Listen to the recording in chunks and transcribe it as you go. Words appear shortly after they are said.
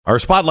Our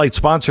spotlight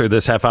sponsor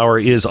this half hour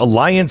is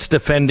Alliance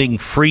Defending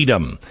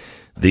Freedom,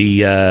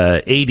 the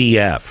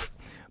ADF.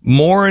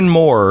 More and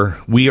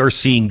more, we are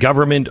seeing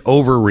government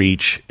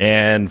overreach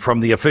and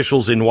from the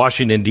officials in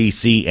Washington,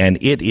 D.C., and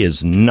it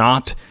is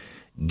not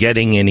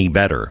getting any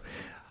better.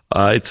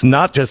 It's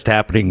not just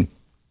happening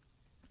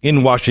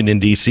in Washington,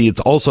 D.C., it's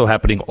also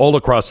happening all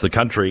across the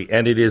country,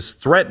 and it is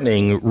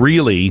threatening,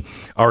 really,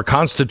 our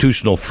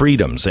constitutional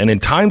freedoms. And in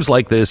times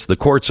like this, the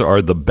courts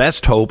are the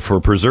best hope for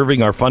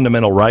preserving our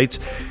fundamental rights,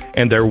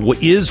 and there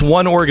is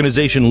one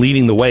organization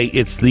leading the way.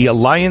 It's the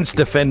Alliance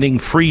Defending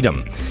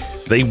Freedom.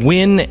 They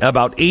win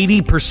about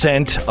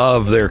 80%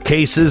 of their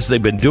cases. They've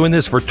been doing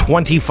this for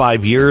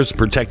 25 years,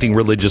 protecting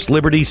religious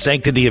liberty,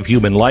 sanctity of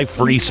human life,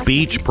 free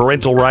speech,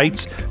 parental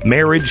rights,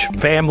 marriage,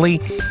 family,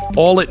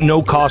 all at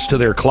no cost to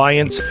their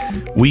clients.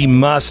 We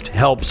must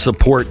help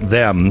support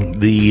them.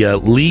 The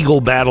legal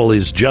battle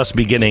is just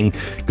beginning.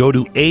 Go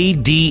to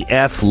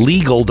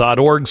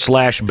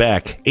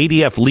adflegal.org/Beck,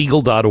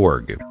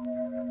 adflegal.org.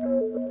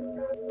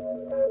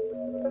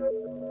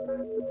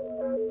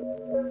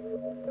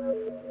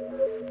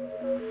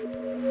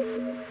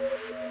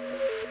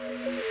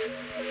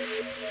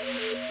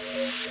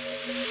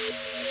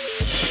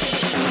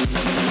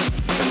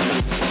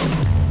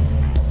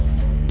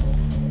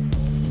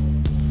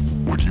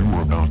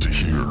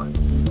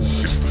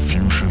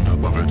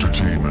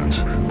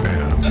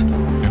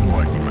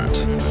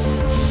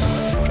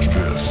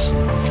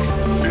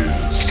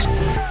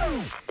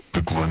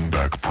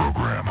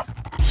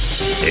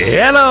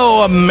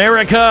 Hello,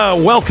 America.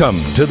 Welcome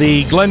to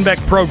the Glenn Beck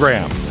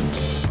program.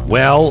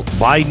 Well,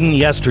 Biden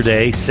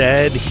yesterday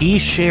said he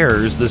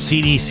shares the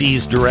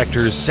CDC's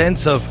director's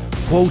sense of,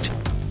 quote,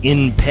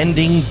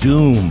 impending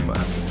doom.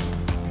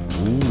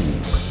 Ooh,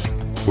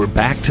 we're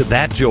back to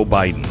that, Joe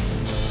Biden.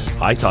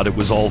 I thought it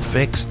was all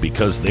fixed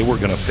because they were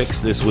going to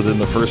fix this within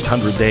the first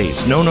 100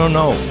 days. No.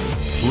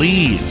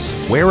 Please,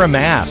 wear a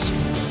mask.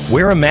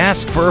 Wear a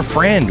mask for a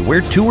friend.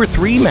 Wear 2 or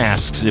 3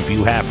 masks if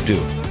you have to.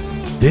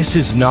 This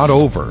is not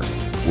over.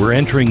 We're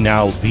entering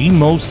now the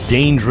most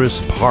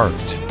dangerous part.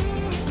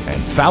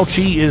 And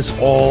Fauci is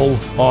all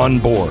on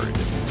board.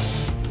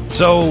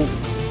 So,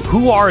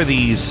 who are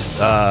these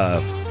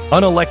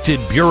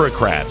unelected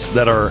bureaucrats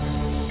that are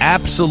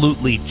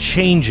absolutely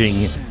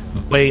changing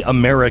the way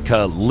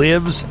America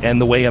lives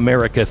and the way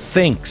America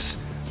thinks?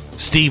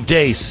 Steve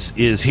Deace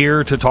is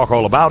here to talk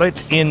all about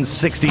it in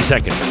 60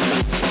 seconds.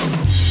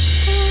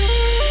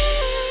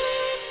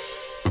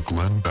 The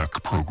Glenn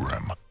Beck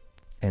Program.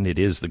 And it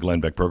is the Glenn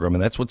Beck program,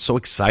 and that's what's so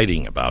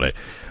exciting about it.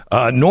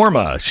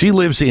 Norma, she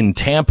lives in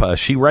Tampa.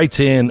 She writes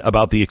in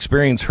about the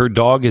experience her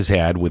dog has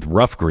had with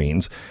rough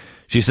greens.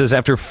 She says,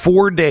 after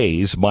 4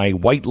 days, my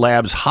white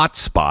lab's hot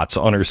spots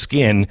on her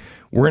skin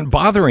weren't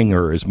bothering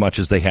her as much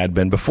as they had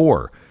been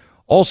before.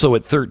 Also,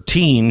 at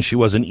 13, she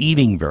wasn't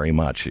eating very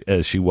much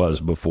as she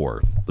was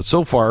before. But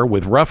so far,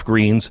 with rough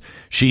greens,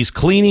 she's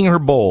cleaning her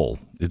bowl.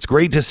 It's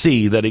great to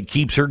see that it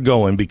keeps her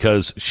going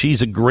because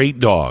she's a great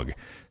dog.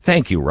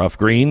 Thank you, Rough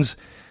Greens.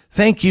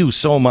 Thank you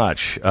so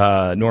much,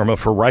 Norma,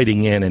 for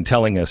writing in and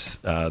telling us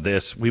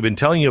this. We've been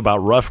telling you about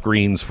Rough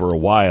Greens for a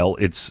while.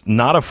 It's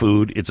not a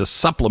food. It's a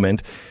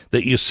supplement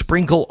that you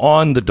sprinkle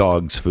on the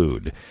dog's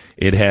food.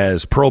 It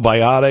has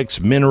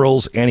probiotics,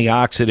 minerals,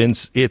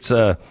 antioxidants. It's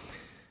all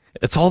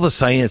the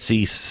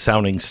sciencey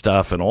sounding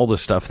stuff and all the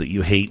stuff that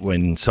you hate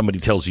when somebody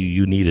tells you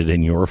you need it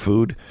in your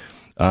food.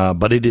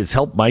 But it has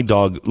helped my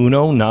dog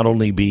Uno not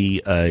only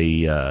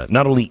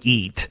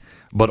eat,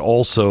 but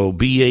also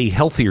be a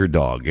healthier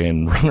dog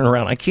and run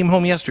around. I came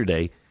home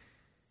yesterday,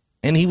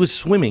 and he was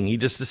swimming. He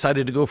just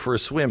decided to go for a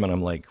swim, and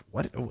I'm like,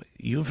 what?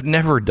 You've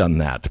never done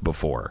that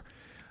before.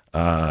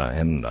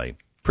 And I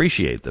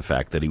appreciate the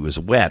fact that he was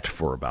wet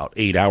for about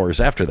 8 hours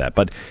after that.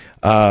 But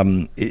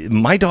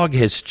my dog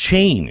has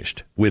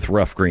changed with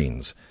Rough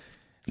Greens.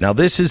 Now,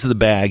 this is the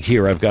bag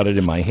here. I've got it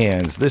in my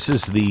hands. This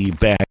is the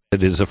bag.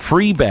 It is a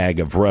free bag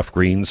of Rough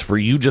Greens for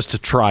you just to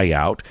try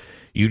out.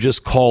 You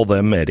just call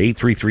them at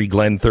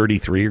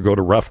 833-GLEN-33 or go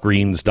to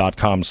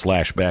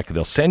roughgreens.com/Beck.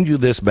 They'll send you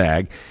this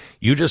bag.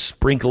 You just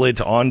sprinkle it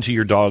onto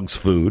your dog's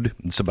food.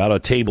 It's about a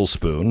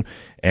tablespoon,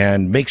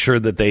 and make sure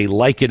that they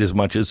like it as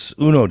much as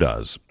Uno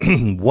does.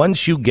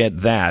 Once you get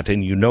that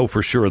and you know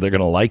for sure they're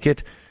going to like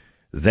it,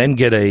 then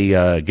get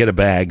a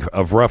bag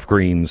of Rough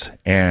Greens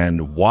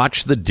and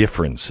watch the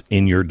difference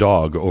in your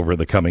dog over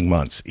the coming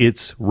months.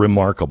 It's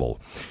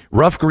remarkable.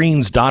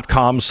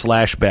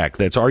 Roughgreens.com/Beck.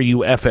 That's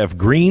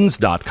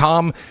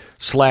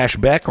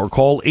RUFFgreens.com/Beck or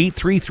call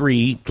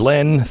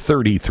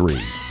 833-GLEN-33.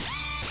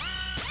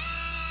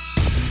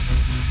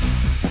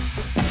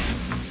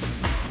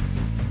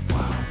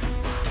 Wow.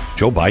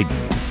 Joe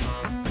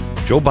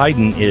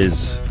Biden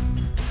is,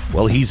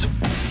 well, he's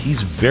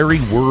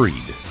very worried.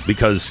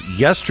 Because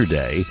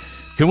yesterday,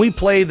 can we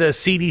play the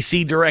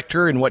CDC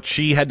director and what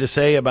she had to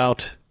say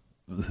about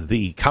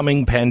the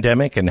coming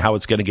pandemic and how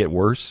it's going to get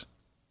worse?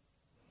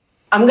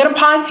 I'm going to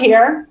pause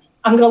here.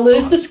 I'm going to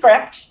lose the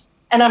script,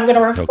 and I'm going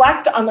to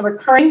reflect on the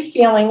recurring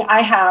feeling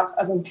I have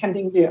of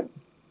impending doom.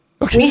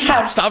 Okay, We stop,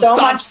 have stop, so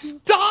stop, much-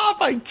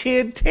 stop. I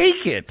can't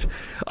take it.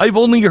 I've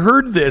only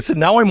heard this, and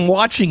now I'm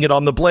watching it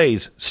on the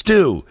Blaze.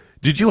 Stu,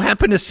 did you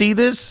happen to see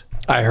this?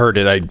 I heard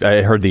it.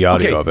 I heard the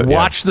audio of it.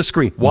 Watch the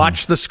screen.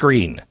 Watch the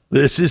screen.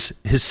 This is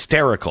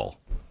hysterical.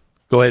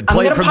 Go ahead. I'm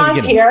Play going it to from the pause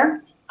beginning.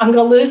 here. I'm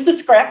going to lose the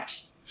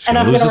script, and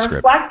I'm lose going the to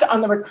script. reflect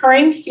on the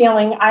recurring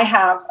feeling I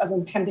have of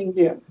impending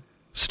doom.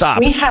 Stop.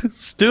 We have-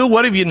 Stu,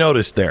 what have you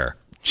noticed there?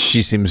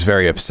 She seems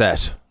very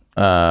upset.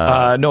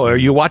 No, are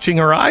you watching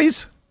her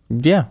eyes?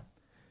 Yeah.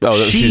 Oh,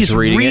 she's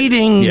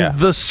reading it? Yeah.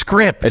 the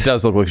script. It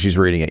does look like she's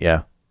reading it,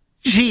 yeah.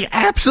 She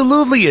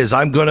absolutely is.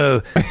 I'm going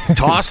to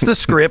toss the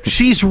script.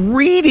 She's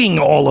reading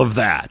all of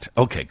that.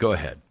 Okay, go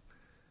ahead.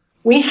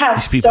 We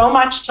have so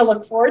much to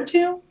look forward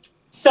to,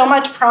 so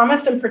much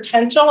promise and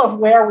potential of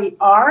where we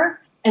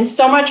are, and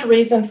so much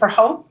reason for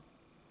hope.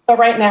 But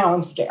right now,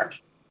 I'm scared.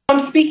 I'm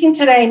speaking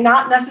today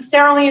not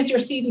necessarily as your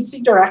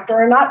CDC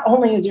director, or not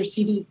only as your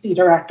CDC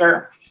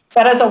director,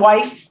 but as a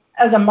wife,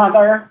 as a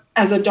mother,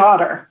 as a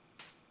daughter,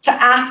 to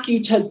ask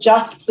you to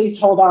just please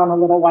hold on a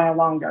little while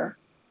longer.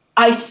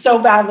 I so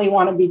badly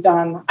want to be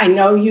done. I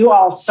know you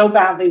all so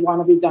badly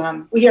want to be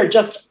done. We are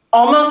just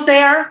almost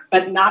there,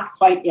 but not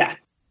quite yet.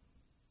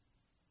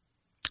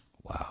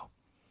 Wow.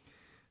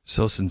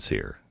 So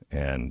sincere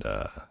and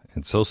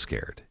so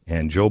scared.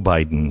 And Joe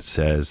Biden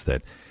says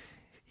that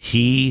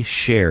he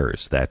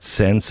shares that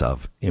sense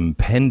of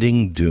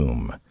impending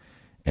doom.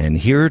 And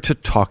here to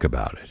talk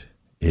about it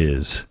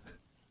is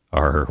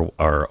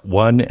our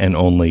one and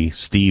only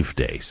Steve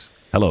Dace.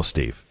 Hello,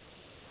 Steve.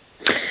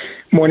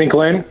 Morning,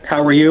 Glenn.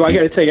 How are you? I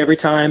got to tell you, every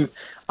time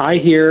I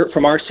hear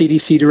from our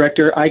CDC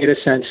director, I get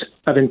a sense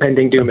of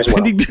impending doom as well.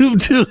 Impending doom,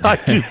 too. I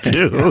do,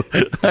 too.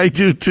 I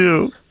do,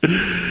 too.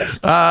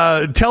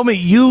 Tell me,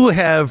 you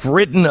have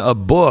written a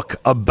book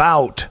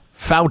about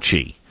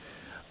Fauci.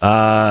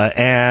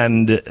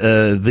 And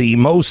the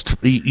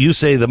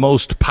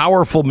most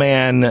powerful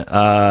man,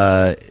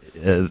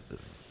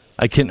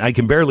 I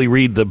can barely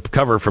read the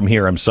cover from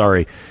here. I'm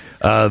sorry.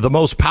 The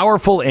most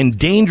powerful and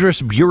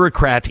dangerous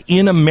bureaucrat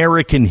in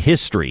American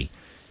history.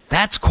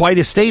 That's quite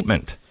a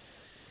statement.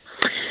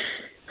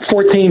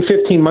 14,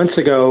 15 months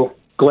ago,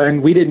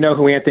 Glenn, we didn't know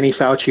who Anthony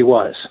Fauci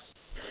was.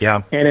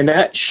 Yeah. And in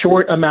that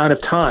short amount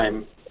of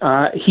time,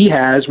 he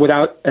has,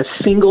 without a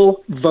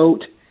single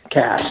vote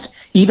cast,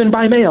 even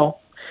by mail,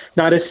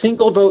 not a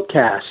single vote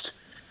cast,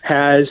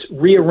 has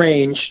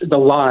rearranged the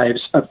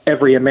lives of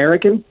every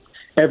American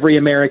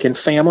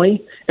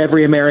family,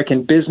 every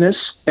American business,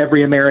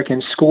 every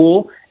American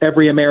school,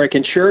 every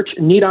American church.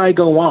 Need I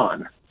go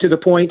on to the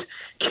point,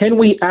 can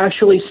we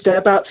actually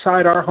step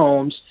outside our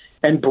homes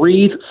and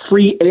breathe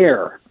free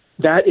air?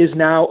 That is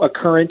now a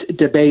current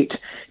debate.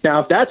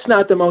 Now, if that's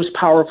not the most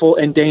powerful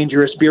and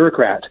dangerous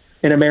bureaucrat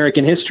in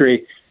American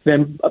history,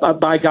 then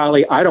by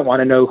golly, I don't want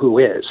to know who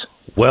is.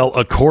 Well,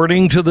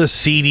 according to the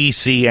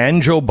CDC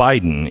and Joe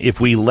Biden, if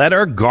we let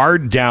our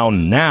guard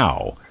down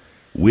now,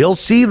 we'll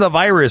see the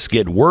virus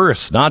get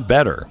worse, not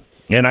better.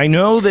 And I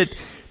know that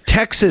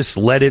Texas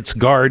let its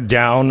guard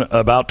down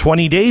about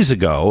 20 days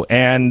ago,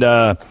 and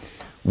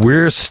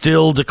we're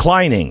still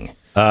declining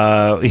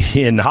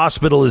in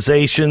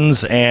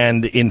hospitalizations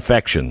and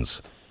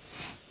infections.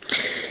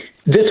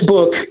 This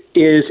book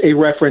is a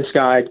reference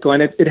guide, Glenn.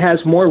 It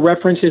has more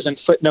references and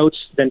footnotes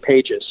than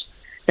pages.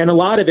 And a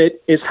lot of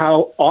it is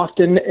how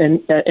often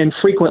and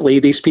frequently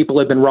these people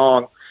have been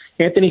wrong.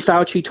 Anthony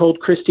Fauci told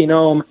Kristi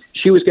Noem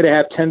she was going to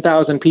have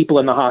 10,000 people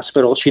in the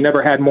hospital. She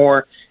never had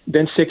more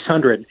than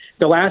 600.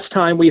 The last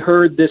time we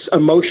heard this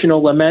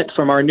emotional lament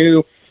from our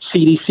new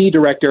CDC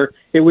director,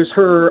 it was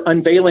her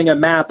unveiling a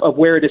map of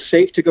where it is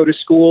safe to go to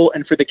school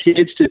and for the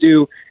kids to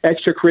do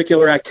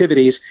extracurricular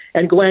activities.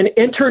 And Glenn,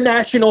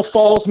 International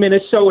Falls,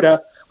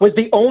 Minnesota was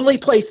the only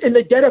place in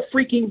the dead of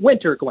freaking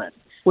winter, Glenn,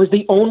 was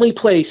the only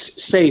place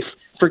safe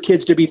for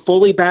kids to be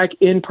fully back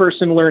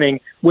in-person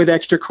learning with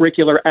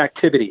extracurricular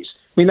activities.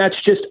 I mean,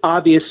 that's just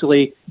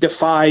obviously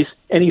defies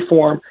any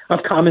form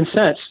of common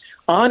sense.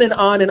 On and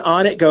on and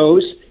on it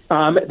goes.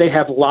 They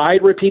have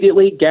lied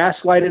repeatedly,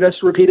 gaslighted us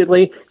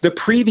repeatedly. The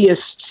previous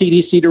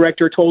CDC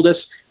director told us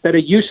that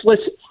a useless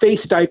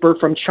face diaper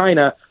from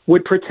China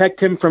would protect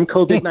him from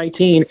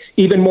COVID-19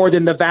 even more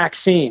than the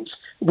vaccines.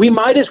 We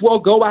might as well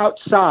go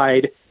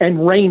outside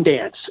and rain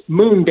dance,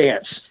 moon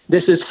dance.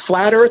 This is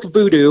flat earth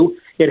voodoo.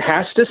 It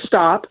has to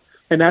stop.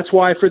 And that's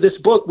why for this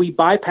book, we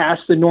bypass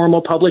the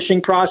normal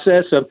publishing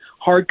process of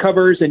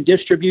hardcovers and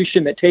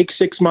distribution that takes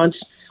 6 months.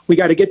 We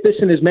got to get this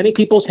in as many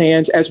people's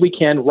hands as we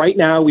can right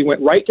now. We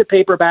went right to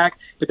paperback,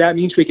 but that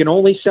means we can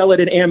only sell it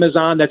at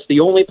Amazon. That's the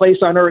only place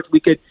on earth we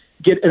could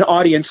get an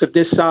audience of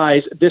this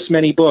size, this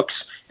many books.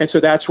 And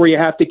so that's where you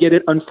have to get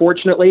it,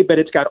 unfortunately, but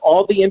it's got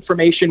all the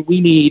information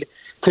we need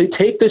to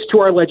take this to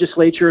our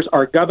legislatures,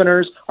 our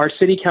governors, our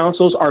city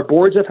councils, our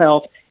boards of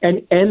health,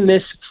 and end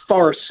this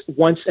farce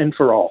once and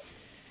for all.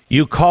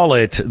 You call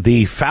it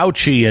the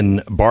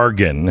Faucian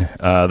bargain.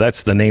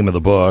 That's the name of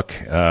the book.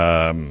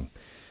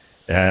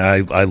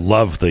 And I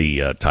love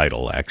the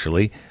title,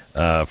 actually.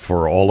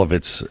 for all of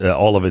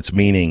its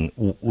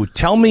meaning.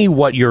 Tell me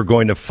what you're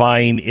going to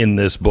find in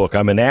this book.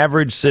 I'm an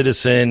average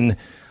citizen.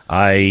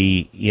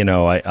 I'm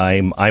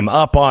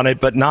up on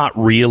it, but not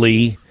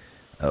really.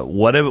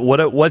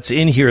 What's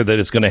in here that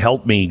is going to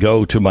help me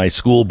go to my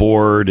school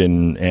board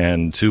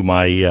and to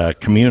my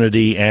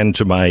community and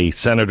to my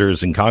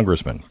senators and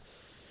congressmen?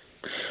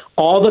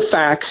 All the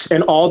facts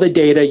and all the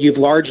data you've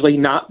largely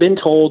not been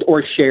told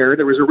or shared.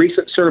 There was a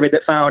recent survey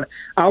that found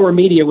our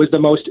media was the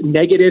most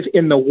negative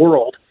in the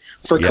world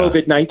for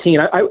COVID-19.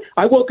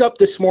 I woke up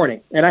this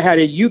morning and I had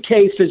a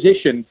UK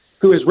physician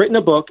who has written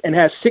a book and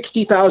has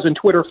 60,000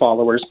 Twitter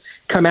followers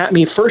come at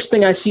me. First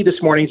thing I see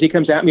this morning is he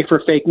comes at me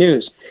for fake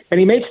news. And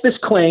he makes this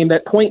claim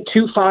that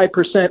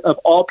 0.25% of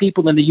all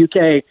people in the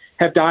UK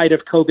have died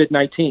of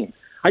COVID-19.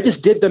 I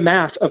just did the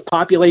math of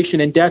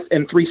population and death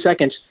in 3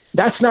 seconds.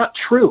 That's not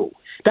true.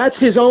 This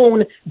is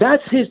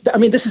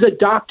a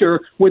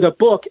doctor with a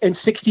book and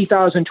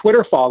 60,000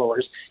 Twitter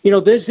followers.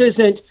 This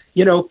isn't,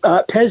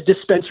 Pez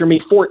dispenser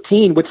me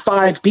 14 with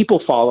 5 people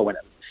following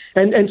him.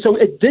 And so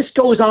this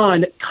goes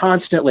on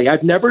constantly.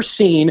 I've never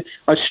seen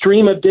a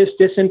stream of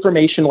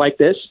disinformation like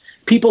this.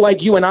 People like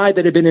you and I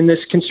that have been in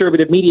this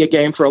conservative media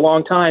game for a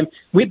long time,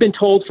 we've been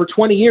told for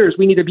 20 years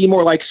we need to be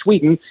more like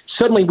Sweden.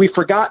 Suddenly we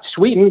forgot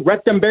Sweden.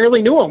 Them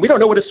barely knew them. We don't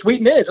know what a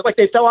Sweden is. It's like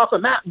they fell off a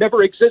map,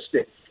 never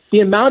existed. The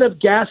amount of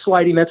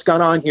gaslighting that's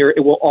gone on here,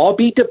 it will all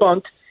be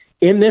debunked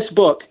in this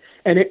book.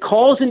 And it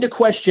calls into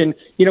question,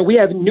 we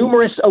have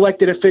numerous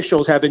elected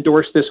officials have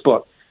endorsed this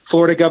book.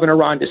 Florida Governor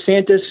Ron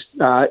DeSantis,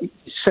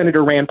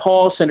 Senator Rand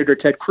Paul, Senator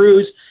Ted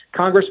Cruz,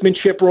 Congressman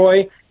Chip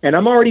Roy, and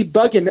I'm already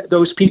bugging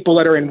those people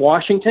that are in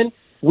Washington.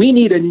 We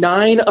need a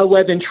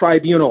 9/11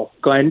 tribunal,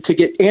 Glenn, to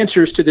get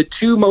answers to the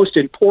 2 most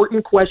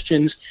important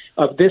questions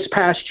of this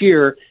past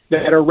year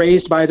that are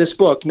raised by this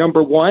book.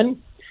 Number one,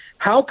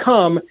 how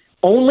come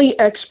only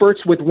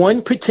experts with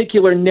one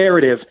particular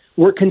narrative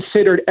were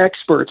considered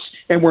experts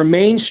and were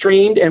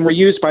mainstreamed and were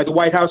used by the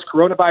White House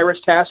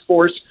Coronavirus Task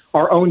Force,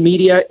 our own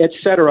media, et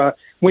cetera,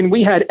 when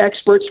we had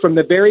experts from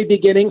the very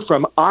beginning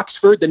from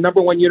Oxford, the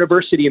 #1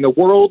 university in the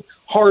world,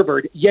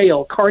 Harvard,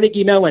 Yale,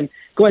 Carnegie Mellon.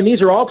 Glenn,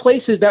 these are all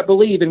places that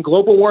believe in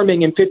global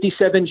warming and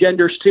 57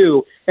 genders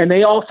too, and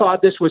they all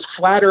thought this was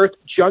flat earth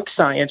junk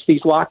science,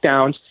 these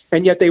lockdowns,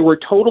 and yet they were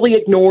totally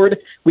ignored.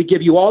 We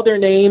give you all their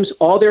names,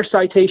 all their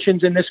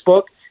citations in this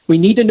book. We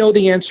need to know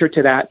the answer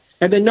to that.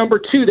 And then number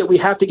 2 that we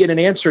have to get an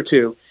answer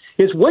to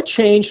is what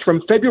changed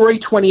from February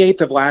 28th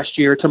of last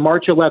year to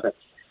March 11th.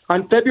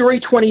 On February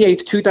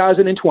 28th,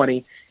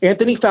 2020,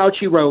 Anthony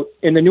Fauci wrote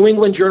in the New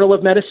England Journal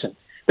of Medicine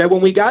that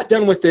when we got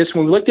done with this,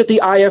 when we looked at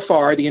the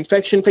IFR, the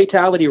infection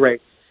fatality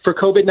rate for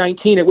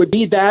COVID-19, it would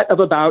be that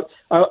of about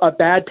a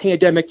bad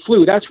pandemic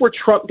flu. That's where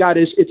Trump got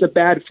it's a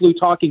bad flu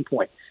talking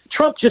point.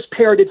 Trump just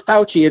parroted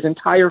Fauci his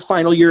entire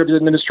final year of his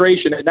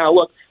administration, and now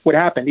look what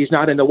happened. He's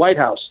not in the White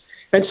House.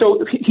 And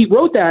so he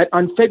wrote that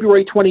on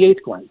February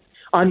 28th, Glenn.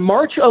 On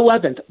March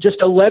 11th,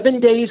 just 11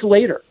 days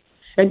later,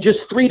 and just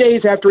 3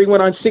 days after he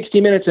went on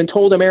 60 Minutes and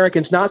told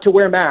Americans not to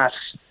wear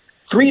masks,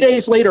 3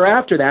 days later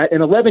after that,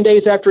 and 11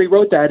 days after he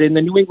wrote that in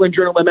the New England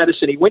Journal of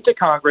Medicine, he went to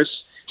Congress,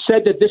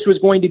 said that this was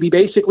going to be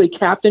basically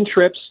captain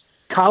trips,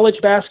 college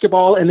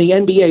basketball, and the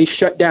NBA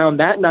shut down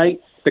that night.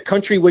 The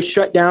country was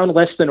shut down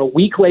less than a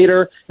week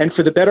later, and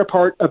for the better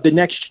part of the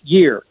next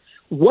year.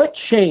 What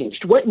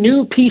changed? What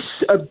new piece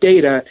of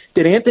data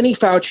did Anthony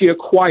Fauci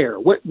acquire?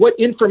 What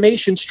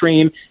information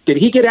stream did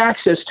he get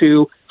access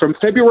to from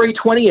February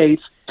 28th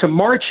to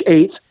March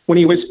 8th when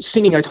he was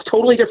singing a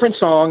totally different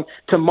song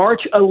to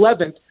March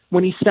 11th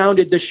when he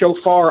sounded the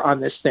shofar on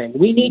this thing?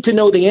 We need to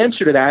know the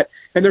answer to that.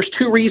 And there's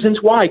 2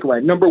 reasons why,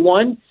 Glenn. Number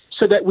one,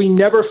 so that we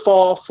never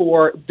fall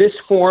for this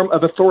form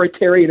of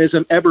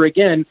authoritarianism ever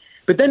again.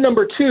 But then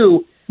number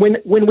 2,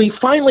 when we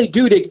finally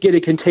do get a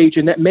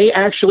contagion that may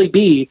actually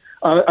be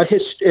a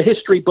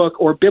history book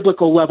or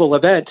biblical level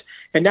event,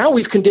 and now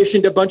we've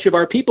conditioned a bunch of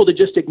our people to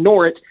just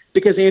ignore it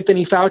because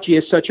Anthony Fauci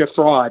is such a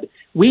fraud.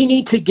 We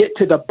need to get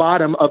to the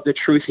bottom of the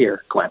truth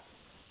here, Glenn.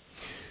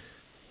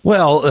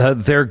 Well,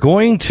 they're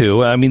going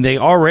to. I mean, they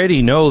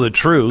already know the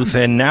truth,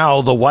 and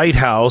now the White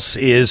House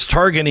is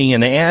targeting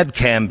an ad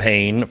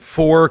campaign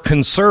for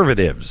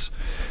conservatives.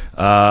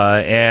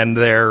 And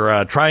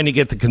they're trying to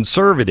get the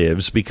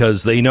conservatives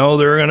because they know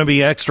they're going to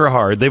be extra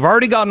hard. They've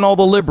already gotten all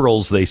the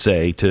liberals, they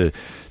say, to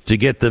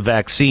get the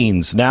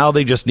vaccines. Now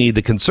they just need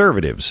the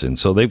conservatives. And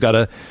so they've got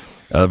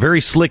a very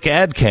slick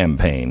ad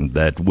campaign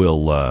that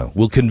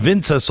will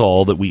convince us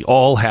all that we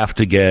all have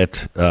to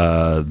get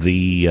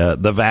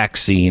the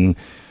vaccine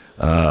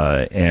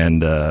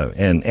and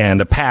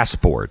a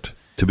passport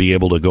to be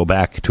able to go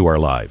back to our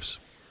lives.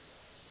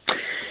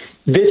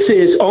 This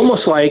is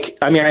almost like,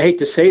 I mean, I hate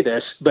to say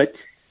this, but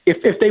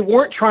if they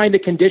weren't trying to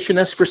condition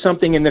us for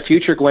something in the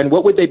future, Glenn,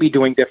 what would they be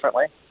doing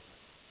differently?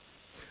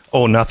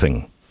 Oh,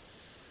 nothing.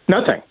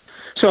 Nothing.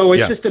 So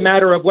it's just a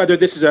matter of whether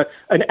this is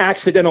an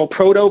accidental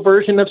proto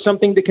version of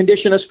something to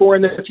condition us for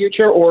in the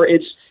future, or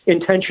it's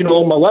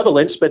intentional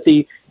malevolence, but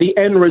the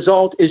end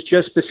result is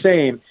just the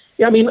same.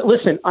 Yeah, I mean,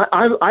 listen,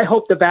 I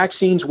hope the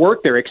vaccines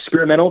work. They're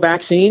experimental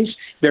vaccines.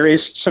 There is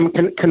some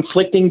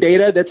conflicting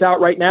data that's out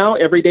right now.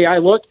 Every day I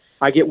look,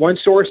 I get one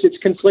source that's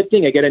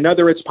conflicting. I get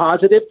another it's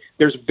positive.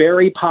 There's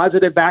very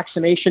positive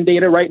vaccination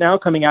data right now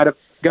coming out of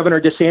Governor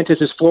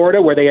DeSantis'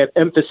 Florida, where they have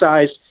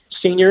emphasized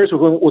seniors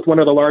with one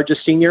of the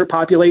largest senior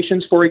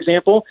populations, for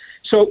example.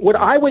 So what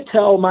I would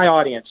tell my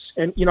audience,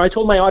 and, I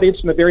told my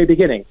audience from the very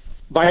beginning,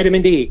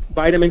 vitamin D,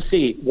 vitamin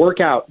C, work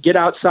out, get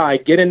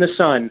outside, get in the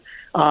sun.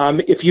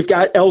 If you've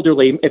got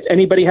elderly, if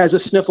anybody has a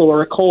sniffle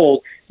or a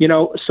cold,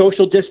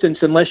 social distance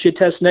unless you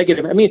test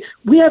negative. I mean,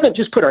 we haven't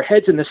just put our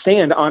heads in the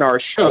sand on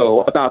our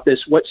show about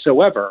this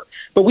whatsoever,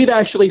 but we've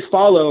actually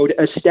followed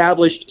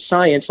established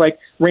science like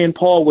Rand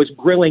Paul was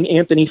grilling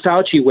Anthony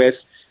Fauci with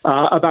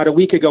about a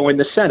week ago in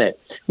the Senate.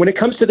 When it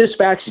comes to this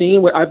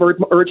vaccine, what I've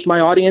urged my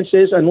audience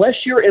is,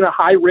 unless you're in a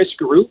high-risk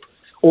group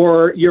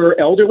or you're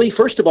elderly,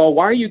 first of all,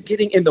 why are you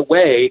getting in the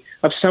way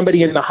of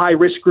somebody in the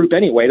high-risk group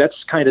anyway? That's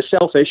kind of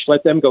selfish.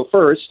 Let them go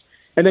first.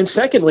 And then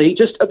secondly,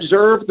 just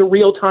observe the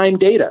real-time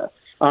data.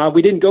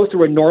 We didn't go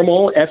through a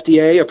normal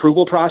FDA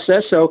approval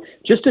process, so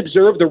just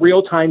observe the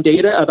real-time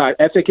data about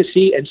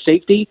efficacy and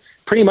safety.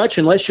 Pretty much,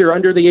 unless you're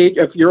over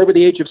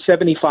the age of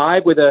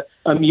 75 with a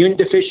immune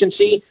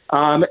deficiency,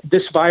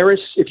 this virus,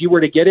 if you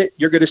were to get it,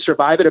 you're going to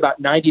survive it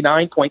about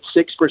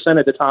 99.6%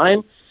 of the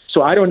time.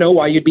 So I don't know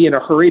why you'd be in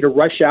a hurry to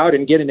rush out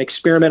and get an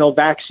experimental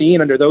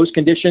vaccine under those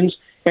conditions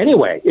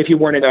anyway, if you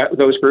weren't in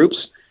those groups.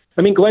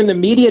 I mean, Glenn, the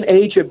median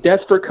age of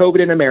death for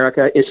COVID in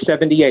America is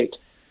 78.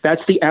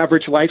 That's the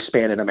average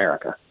lifespan in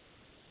America.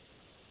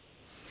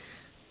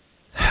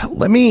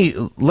 Let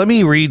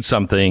me read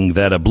something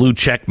that a blue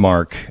check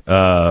mark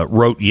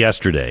wrote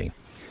yesterday.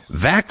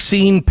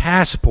 Vaccine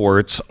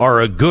passports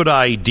are a good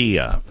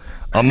idea.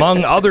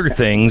 Among other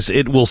things,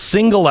 it will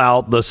single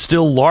out the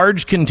still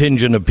large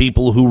contingent of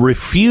people who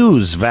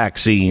refuse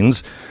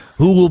vaccines,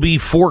 who will be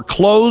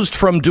foreclosed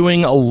from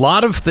doing a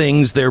lot of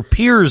things their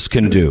peers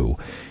can do.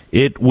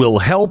 It will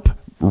help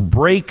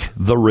break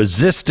the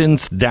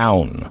resistance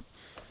down.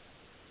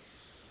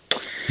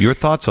 Your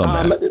thoughts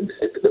on that?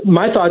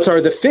 My thoughts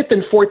are the 5th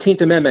and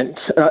 14th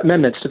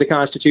amendments to the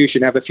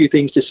Constitution have a few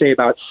things to say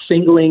about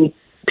singling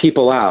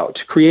people out,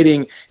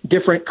 creating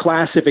different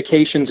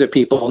classifications of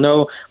people.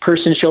 No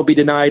person shall be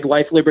denied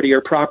life, liberty, or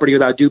property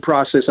without due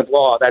process of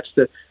law. That's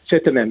the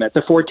 5th Amendment.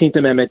 The 14th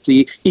Amendment,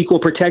 the equal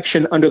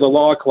protection under the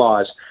law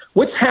clause.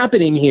 What's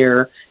happening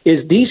here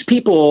is these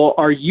people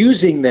are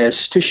using this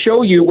to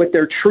show you what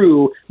their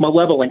true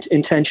malevolent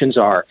intentions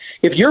are.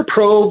 If you're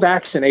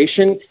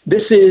pro-vaccination,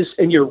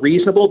 and you're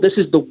reasonable, this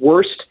is the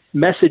worst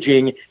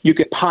messaging you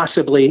could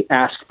possibly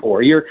ask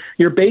for. You're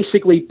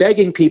basically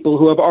begging people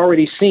who have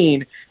already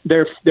seen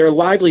their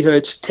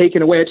livelihoods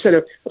taken away. I said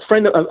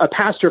a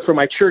pastor from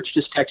my church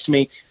just texted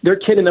me. Their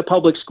kid in the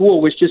public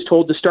school was just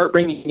told to start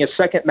bringing a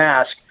second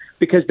mask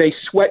because they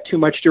sweat too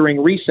much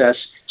during recess.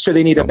 So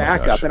they need a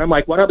backup. And I'm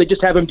like, why don't they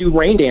just have them do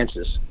rain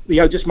dances?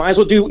 Just might as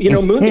well do,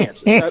 moon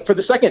dances for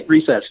the second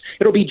recess.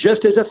 It'll be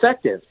just as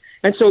effective.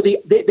 And so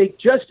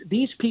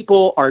these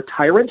people are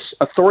tyrants,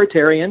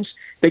 authoritarians.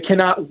 They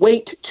cannot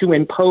wait to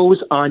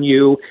impose on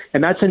you.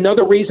 And that's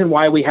another reason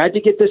why we had to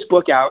get this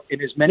book out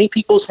in as many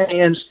people's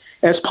hands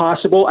as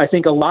possible. I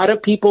think a lot of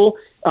people,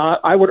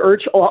 I would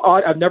urge,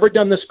 I've never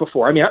done this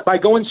before. I mean, by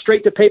going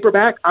straight to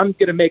paperback, I'm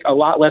going to make a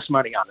lot less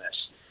money on this,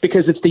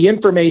 because it's the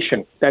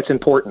information that's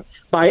important.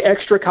 Buy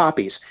extra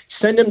copies.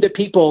 Send them to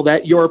people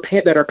that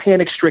are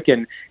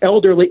panic-stricken,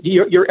 elderly.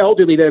 You're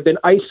elderly that have been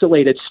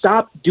isolated.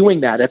 Stop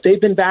doing that. If they've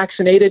been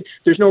vaccinated,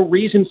 there's no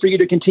reason for you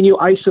to continue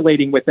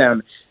isolating with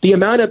them. The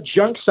amount of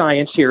junk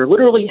science here,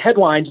 literally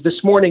headlines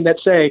this morning that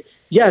say,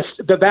 yes,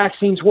 the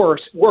vaccines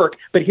work,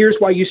 but here's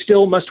why you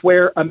still must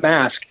wear a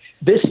mask.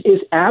 This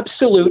is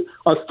absolute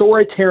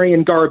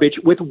authoritarian garbage,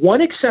 with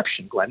one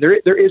exception, Glenn.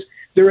 There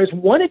is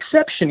one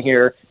exception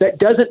here that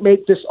doesn't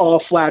make this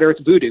all flat earth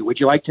voodoo.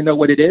 Would you like to know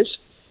what it is?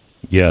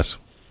 Yes.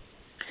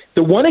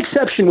 The one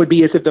exception would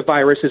be as if the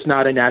virus is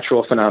not a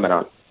natural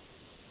phenomenon.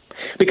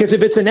 Because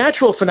if it's a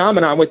natural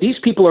phenomenon, what these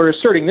people are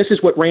asserting, this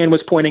is what Rand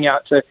was pointing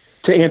out to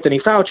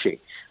Anthony Fauci.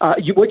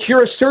 What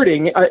you're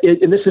asserting,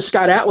 and this is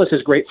Scott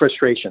Atlas's great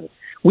frustration,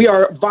 we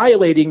are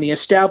violating the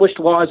established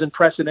laws and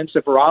precedents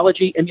of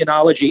virology,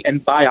 immunology,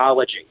 and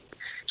biology.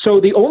 So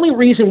the only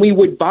reason we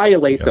would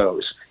violate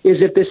those is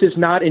if this is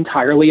not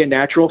entirely a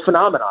natural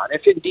phenomenon.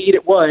 If indeed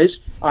it was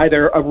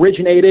either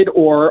originated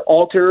or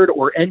altered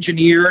or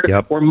engineered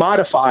or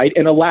modified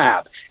in a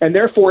lab. And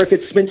therefore, if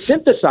it's been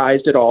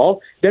synthesized at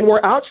all, then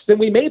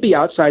we may be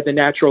outside the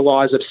natural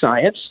laws of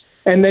science.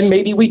 And then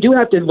maybe we do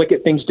have to look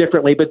at things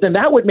differently. But then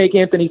that would make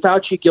Anthony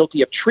Fauci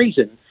guilty of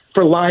treason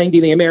for lying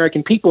to the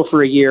American people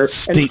for a year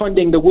and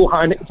funding the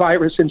Wuhan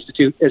Virus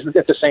Institute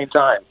at the same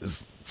time.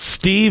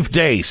 Steve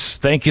Deace,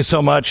 thank you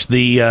so much.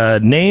 The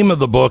name of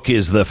the book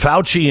is The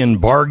Faucian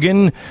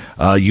Bargain.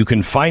 You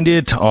can find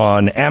it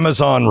on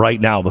Amazon right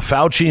now. The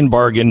Faucian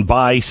Bargain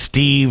by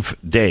Steve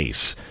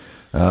Deace.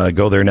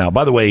 Go there now.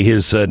 By the way,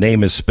 his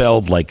name is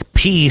spelled like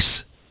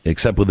peace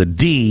except with a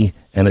D,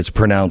 and it's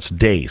pronounced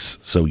Dace.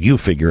 So you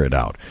figure it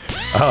out.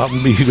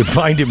 You can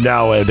find him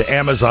now at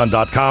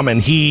Amazon.com,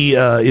 and he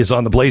is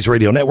on the Blaze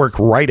Radio Network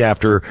right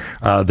after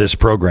this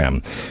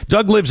program.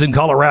 Doug lives in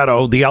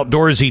Colorado, the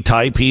outdoorsy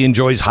type. He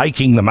enjoys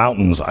hiking the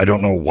mountains. I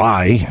don't know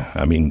why.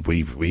 I mean,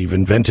 we've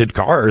invented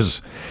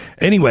cars.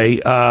 Anyway,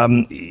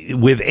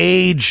 with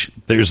age,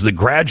 there's the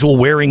gradual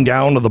wearing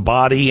down of the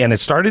body, and it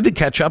started to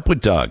catch up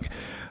with Doug.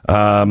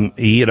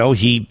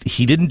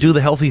 He didn't do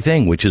the healthy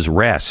thing, which is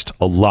rest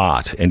a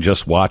lot and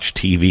just watch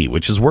TV,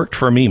 which has worked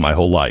for me my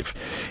whole life.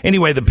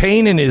 Anyway, the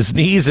pain in his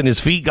knees and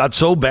his feet got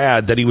so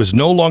bad that he was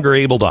no longer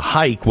able to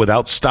hike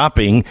without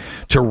stopping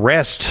to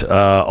rest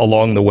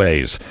along the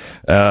ways.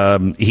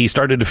 He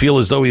started to feel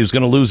as though he was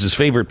going to lose his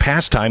favorite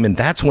pastime, and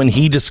that's when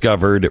he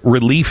discovered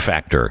Relief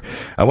Factor.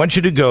 I want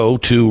you to go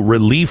to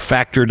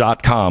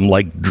relieffactor.com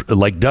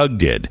like Doug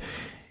did.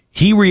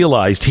 He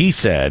realized, he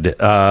said,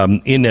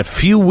 in a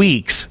few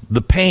weeks,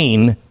 the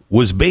pain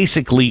was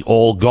basically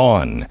all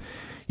gone.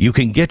 You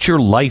can get your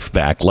life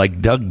back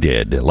like Doug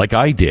did, like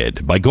I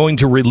did, by going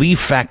to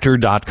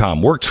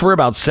relieffactor.com. Works for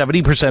about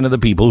 70% of the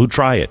people who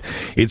try it.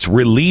 It's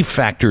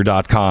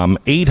relieffactor.com,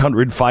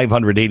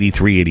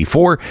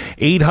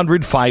 800-500-8384,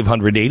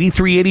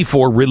 800-500-8384,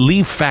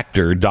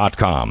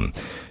 relieffactor.com.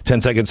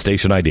 10-second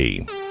station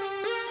ID.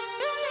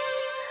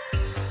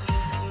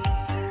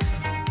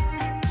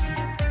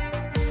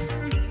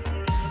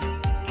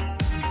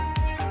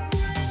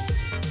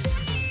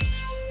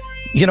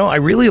 You know, I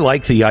really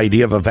like the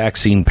idea of a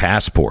vaccine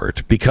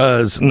passport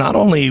because not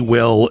only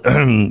will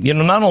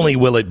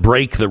it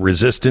break the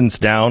resistance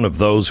down of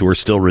those who are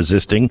still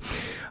resisting,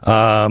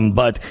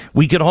 but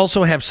we could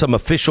also have some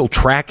official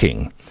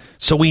tracking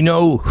so we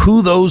know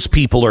who those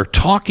people are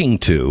talking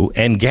to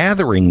and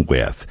gathering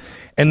with.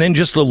 And then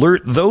just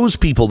alert those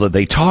people that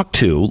they talk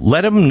to,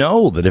 let them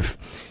know that if,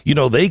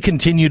 they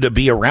continue to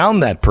be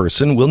around that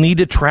person, we'll need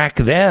to track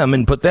them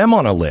and put them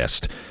on a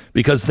list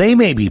because they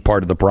may be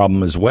part of the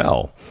problem as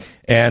well.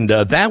 And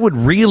that would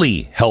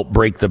really help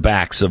break the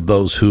backs of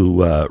those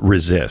who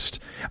resist.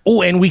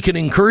 Oh, and we can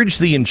encourage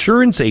the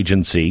insurance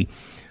agency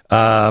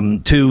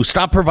to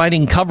stop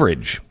providing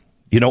coverage,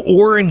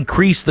 or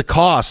increase the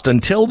cost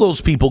until those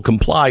people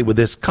comply with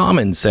this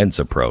common sense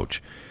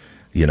approach.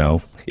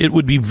 It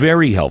would be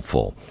very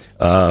helpful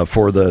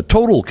for the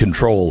total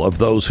control of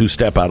those who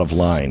step out of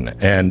line.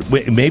 And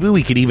maybe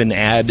we could even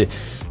add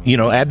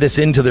this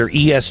into their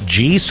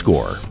ESG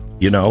score.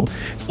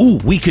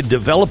 We could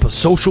develop a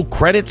social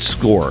credit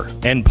score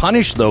and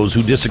punish those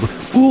who disagree.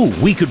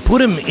 We could put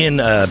them in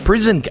a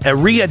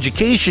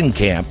re-education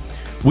camp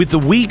with the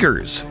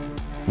Uyghurs.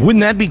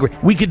 Wouldn't that be great?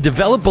 We could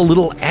develop a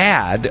little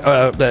ad,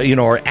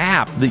 or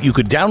app that you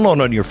could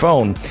download on your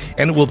phone,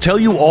 and it will tell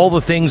you all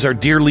the things our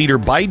dear leader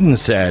Biden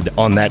said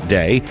on that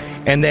day,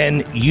 and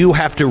then you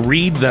have to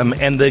read them,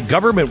 and the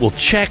government will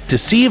check to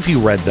see if you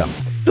read them.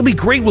 It'll be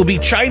great. We'll be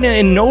China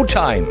in no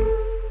time.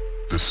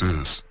 This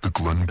is the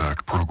Glenn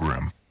Beck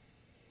Program.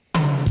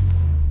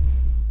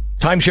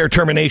 Timeshare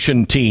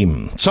termination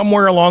team.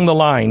 Somewhere along the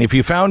line, if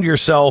you found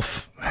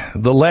yourself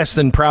the less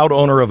than proud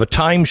owner of a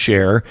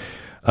timeshare,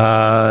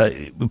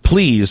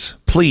 please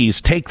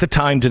take the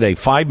time today,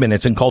 5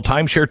 minutes, and call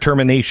Timeshare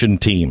Termination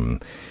Team.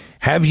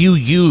 Have you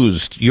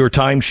used your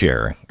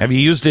timeshare? Have you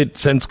used it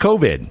since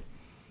COVID?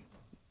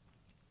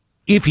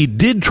 If you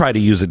did try to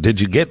use it, did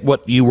you get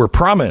what you were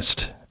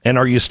promised? And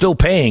are you still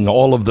paying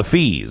all of the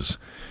fees?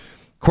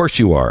 Of course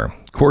you are.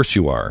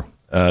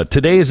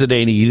 Today is the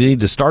day you need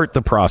to start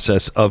the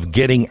process of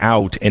getting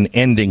out and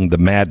ending the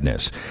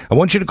madness. I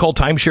want you to call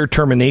Timeshare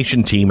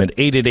Termination Team at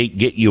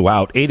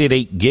 888-GET-YOU-OUT,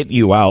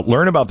 888-GET-YOU-OUT.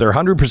 Learn about their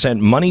 100%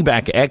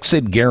 money-back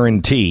exit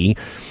guarantee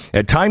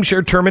at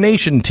Timeshare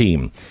Termination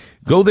Team.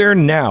 Go there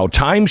now,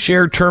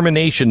 Timeshare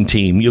Termination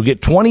Team. You'll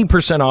get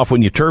 20% off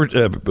when you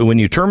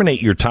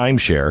terminate your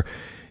timeshare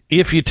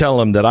if you tell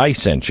them that I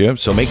sent you.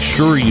 So make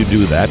sure you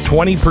do that.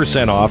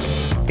 20% off.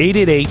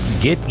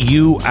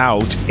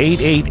 888-GET-YOU-OUT.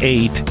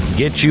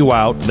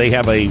 888-GET-YOU-OUT. They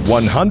have a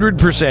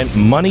 100%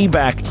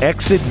 money-back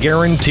exit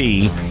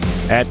guarantee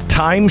at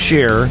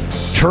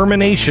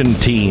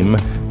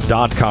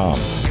timeshareterminationteam.com.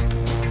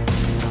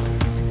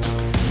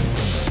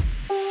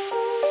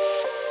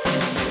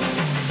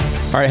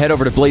 All right, head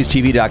over to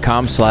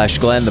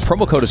blazetv.com/Glenn. The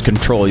promo code is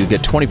CONTROL. You'll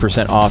get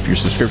 20% off your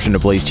subscription to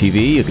Blaze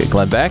TV. You'll get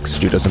Glenn Beck,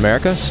 Stu Does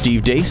America,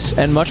 Steve Dace,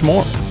 and much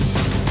more.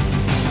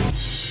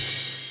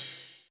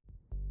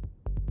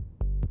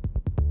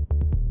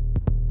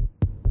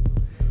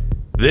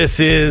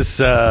 This is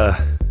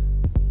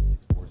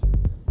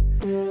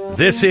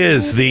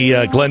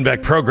the Glenn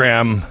Beck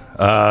program.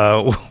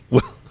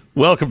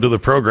 Welcome to the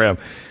program.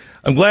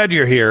 I'm glad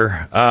you're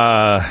here.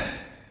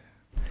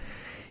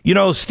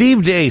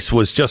 Steve Dace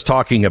was just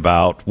talking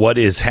about what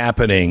is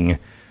happening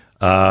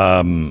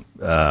with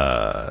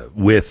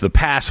the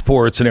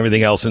passports and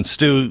everything else. And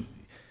Stu,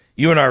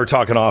 you and I were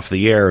talking off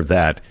the air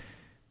that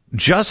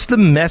just the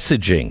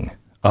messaging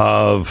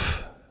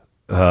of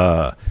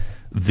the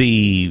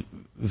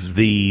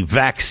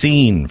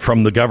vaccine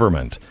from the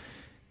government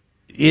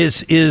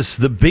is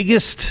the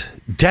biggest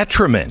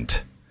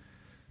detriment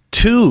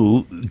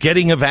to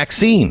getting a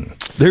vaccine.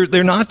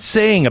 They're not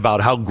saying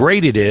about how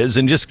great it is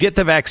and just get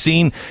the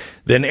vaccine,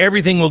 then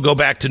everything will go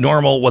back to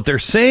normal. What they're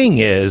saying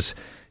is,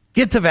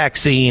 get the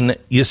vaccine.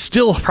 You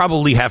still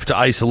probably have to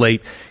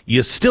isolate.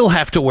 You still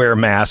have to wear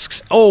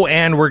masks. Oh,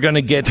 and we're going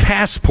to get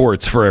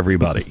passports for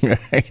everybody.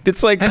 Right?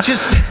 It's like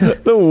just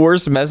the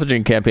worst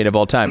messaging campaign of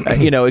all time.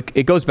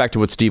 It goes back to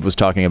what Steve was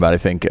talking about. I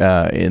think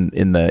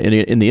in the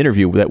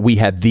interview, that we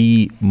had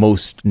the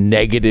most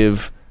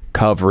negative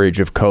coverage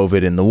of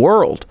COVID in the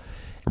world.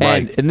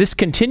 Right. And this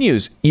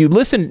continues. You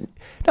listen.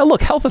 Now,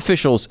 look, health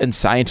officials and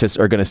scientists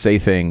are going to say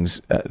things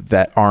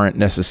that aren't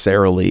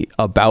necessarily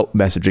about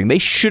messaging. They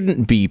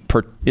shouldn't be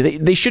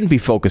they shouldn't be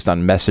focused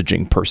on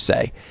messaging per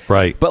se.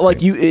 Right.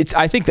 But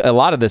I think a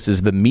lot of this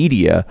is the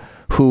media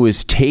who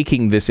is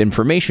taking this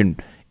information.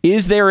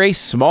 Is there a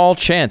small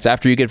chance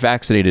after you get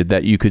vaccinated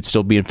that you could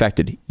still be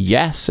infected?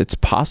 Yes, it's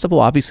possible.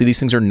 Obviously, these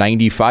things are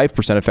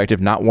 95%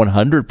 effective, not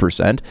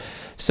 100%.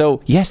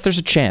 So, yes, there's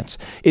a chance.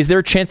 Is there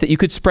a chance that you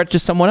could spread it to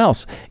someone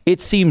else?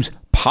 It seems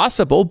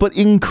possible, but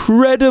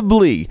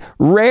incredibly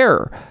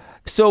rare.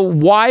 So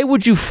why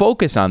would you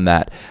focus on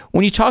that?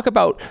 When you talk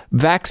about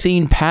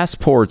vaccine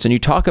passports and you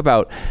talk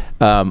about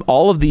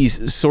all of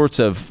these sorts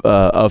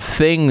of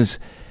things,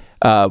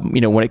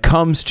 when it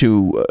comes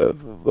to,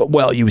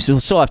 you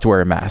still have to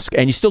wear a mask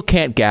and you still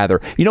can't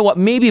gather. You know what?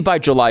 Maybe by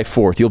July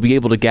 4th, you'll be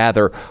able to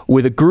gather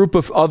with a group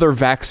of other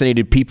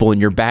vaccinated people in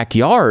your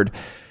backyard.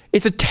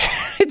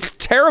 It's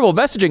terrible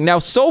messaging. Now,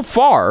 so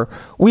far,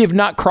 we have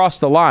not crossed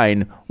the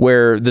line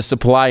where the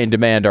supply and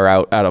demand are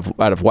out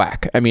of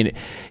whack. I mean,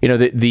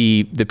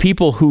 the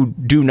people who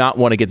do not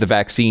want to get the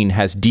vaccine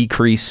has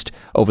decreased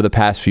over the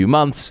past few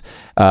months.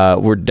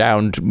 We're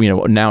down,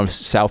 now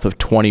south of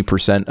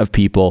 20% of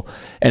people,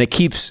 and it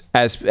keeps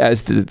as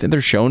they're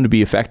shown to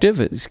be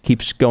effective. It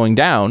keeps going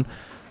down,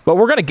 but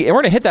we're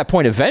gonna hit that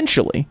point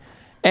eventually.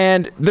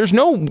 And there's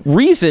no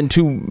reason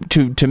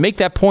to make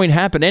that point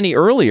happen any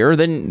earlier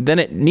than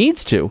it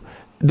needs to.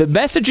 The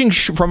messaging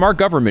from our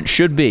government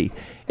should be,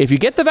 if you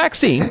get the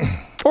vaccine,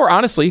 or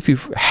honestly, if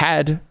you've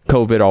had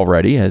COVID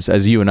already,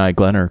 as you and I,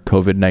 Glenn, are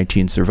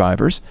COVID-19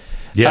 survivors.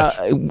 Yes.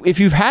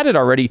 If you've had it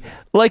already,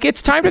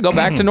 it's time to go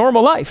back to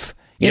normal life.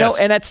 You know,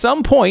 and at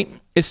some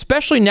point,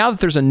 especially now that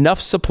there's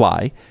enough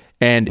supply,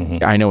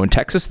 and I know in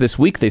Texas this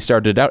week, they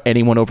started out,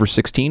 anyone over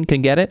 16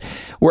 can get it.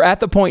 We're at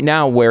the point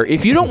now where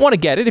if you don't want to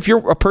get it, if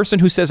you're a person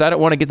who says, I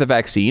don't want to get the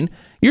vaccine,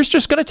 you're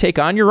just going to take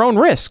on your own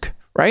risk,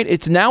 right?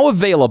 It's now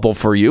available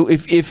for you.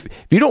 If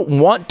you don't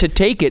want to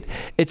take it,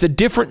 it's a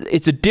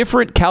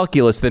different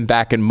calculus than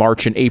back in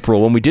March and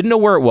April when we didn't know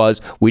where it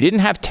was. We didn't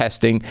have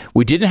testing.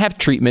 We didn't have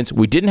treatments.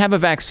 We didn't have a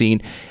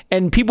vaccine.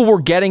 And people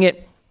were getting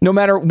it no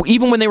matter,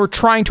 even when they were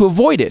trying to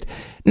avoid it.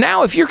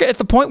 Now, if you're at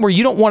the point where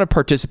you don't want to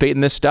participate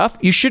in this stuff,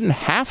 you shouldn't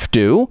have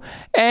to,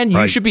 and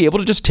you should be able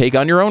to just take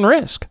on your own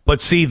risk.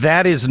 But see,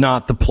 that is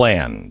not the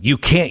plan. You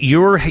can't.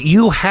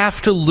 You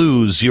have to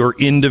lose your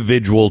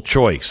individual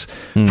choice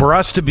for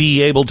us to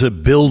be able to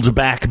build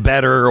back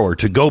better or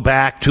to go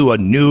back to a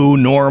new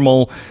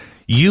normal.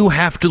 You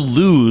have to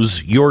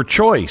lose your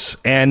choice,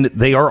 and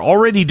they are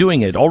already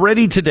doing it.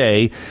 Already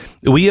today,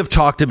 we have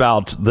talked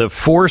about the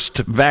forced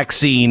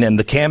vaccine and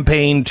the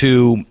campaign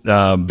to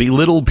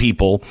belittle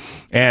people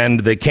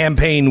and the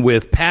campaign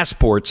with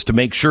passports to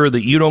make sure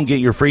that you don't get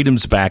your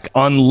freedoms back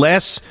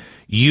unless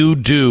you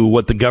do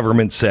what the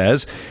government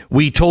says.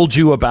 We told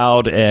you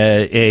about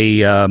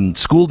a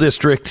school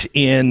district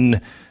in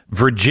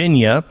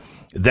Virginia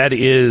that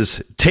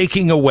is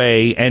taking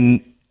away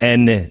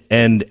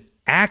and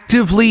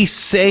actively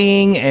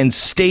saying and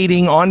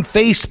stating on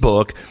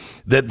Facebook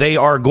that they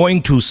are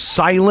going to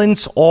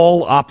silence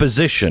all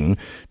opposition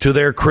to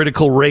their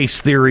critical race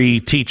theory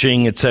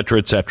teaching, et cetera,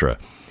 et cetera.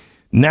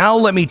 Now,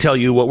 let me tell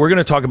you what we're going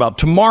to talk about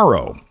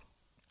tomorrow.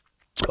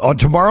 On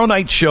tomorrow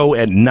night's show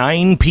at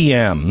 9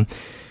 p.m.,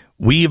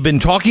 we have been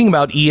talking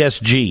about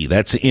ESG.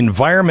 That's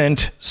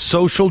environment,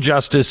 social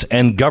justice,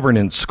 and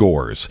governance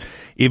scores.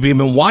 If you've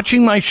been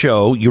watching my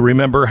show, you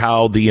remember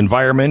how the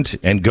environment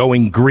and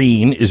going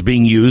green is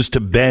being used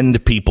to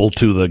bend people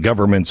to the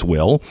government's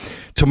will.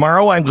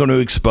 Tomorrow, I'm going to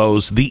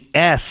expose the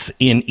S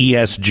in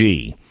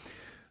ESG.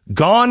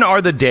 Gone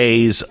are the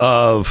days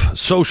of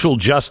social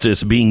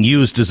justice being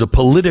used as a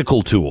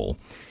political tool.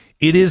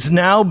 It is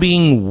now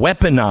being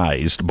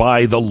weaponized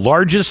by the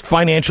largest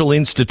financial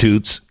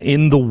institutes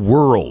in the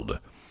world.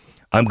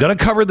 I'm going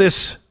to cover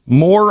this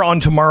more on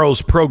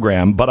tomorrow's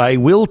program, but I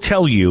will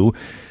tell you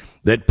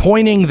that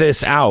pointing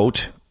this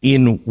out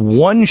in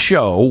one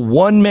show,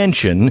 one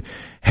mention,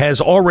 has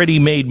already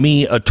made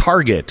me a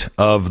target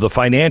of the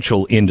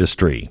financial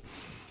industry.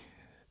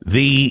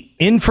 The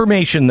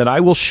information that I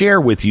will share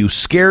with you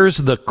scares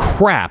the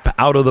crap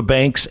out of the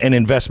banks and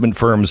investment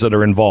firms that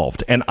are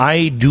involved. And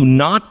I do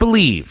not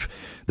believe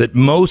that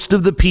most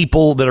of the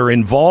people that are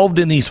involved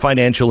in these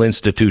financial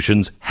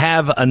institutions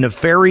have a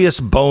nefarious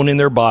bone in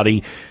their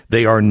body.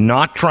 They are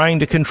not trying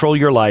to control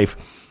your life.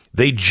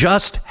 They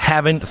just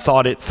haven't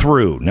thought it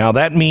through. Now,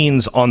 that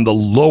means on the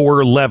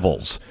lower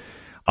levels.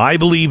 I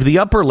believe the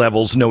upper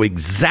levels know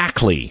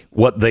exactly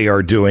what they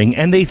are doing,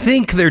 and they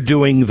think they're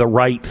doing the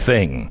right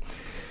thing.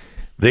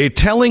 They're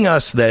telling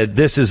us that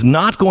this is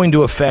not going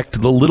to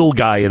affect the little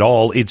guy at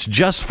all. It's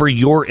just for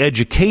your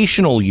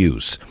educational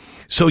use,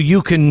 so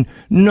you can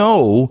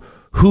know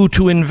who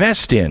to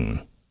invest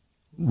in.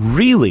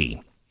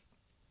 Really?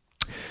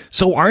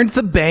 So aren't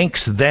the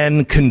banks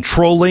then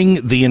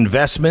controlling the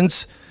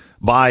investments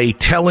by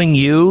telling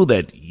you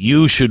that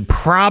you should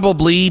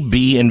probably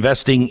be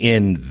investing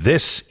in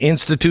this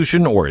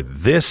institution or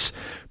this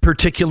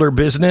particular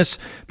business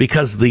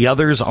because the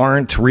others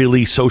aren't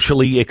really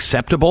socially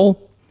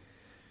acceptable?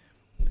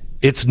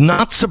 It's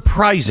not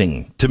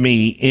surprising to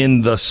me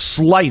in the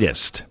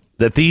slightest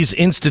that these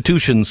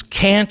institutions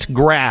can't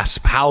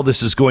grasp how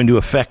this is going to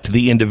affect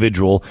the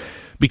individual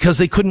because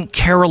they couldn't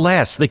care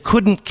less. They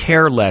couldn't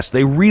care less.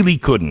 They really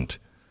couldn't.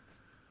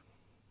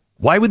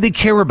 Why would they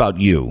care about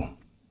you?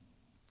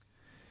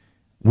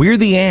 We're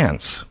the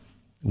ants.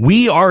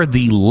 We are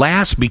the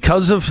last,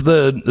 because of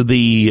the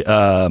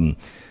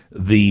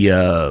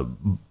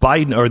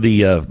Biden or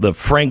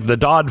the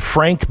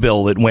Dodd-Frank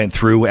bill that went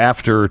through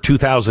after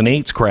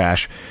 2008's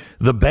crash.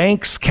 The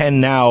banks can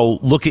now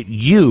look at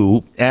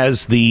you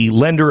as the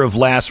lender of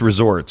last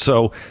resort.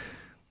 So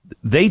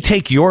they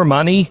take your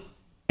money,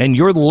 and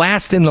you're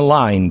last in the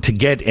line to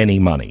get any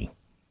money.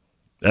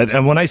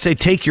 And when I say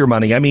take your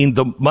money, I mean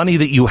the money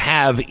that you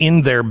have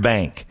in their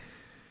bank.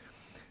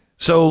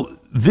 So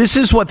this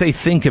is what they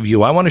think of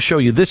you. I want to show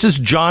you. This is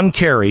John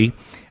Kerry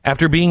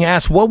after being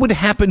asked what would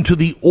happen to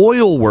the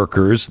oil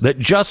workers that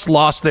just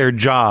lost their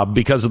job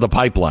because of the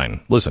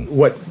pipeline. Listen.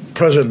 What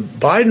President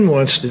Biden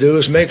wants to do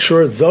is make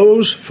sure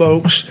those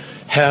folks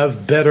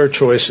have better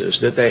choices,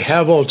 that they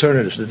have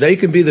alternatives, that they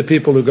can be the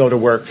people who go to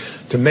work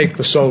to make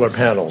the solar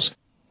panels.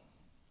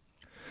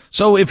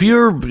 So if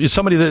you're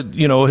somebody that,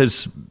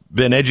 has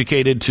been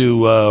educated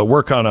to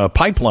work on a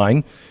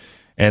pipeline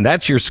and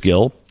that's your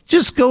skill,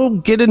 just go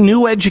get a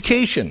new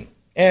education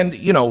and,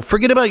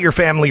 forget about your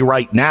family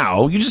right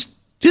now. You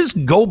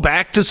just go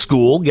back to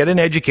school, get an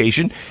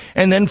education,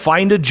 and then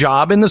find a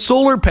job in the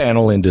solar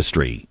panel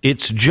industry.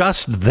 It's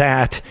just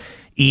that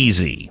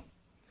easy.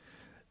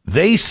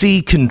 They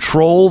see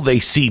control, they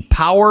see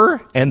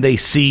power, and they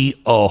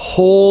see a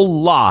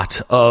whole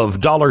lot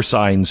of dollar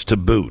signs to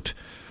boot.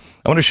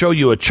 I want to show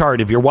you a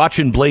chart. If you're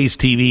watching Blaze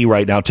TV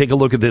right now, take a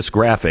look at this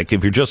graphic.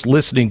 If you're just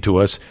listening to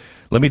us,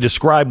 let me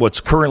describe what's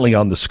currently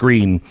on the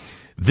screen.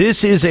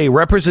 This is a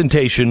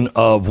representation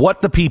of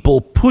what the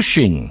people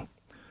pushing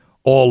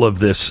all of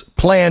this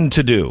plan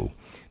to do.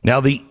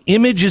 Now, the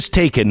image is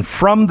taken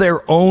from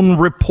their own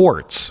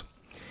reports.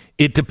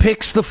 It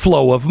depicts the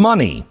flow of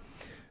money.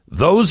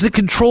 Those that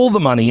control the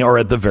money are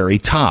at the very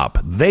top.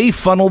 They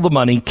funnel the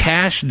money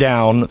cash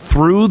down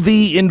through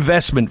the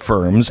investment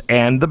firms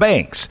and the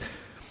banks.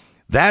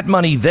 That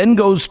money then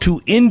goes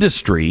to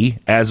industry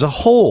as a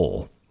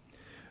whole.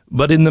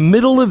 But in the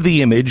middle of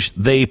the image,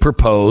 they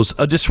propose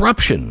a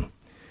disruption.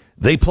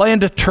 They plan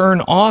to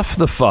turn off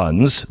the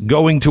funds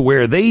going to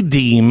where they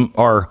deem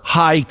are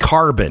high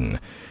carbon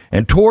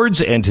and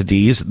towards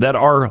entities that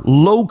are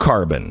low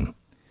carbon.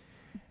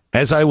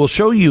 As I will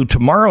show you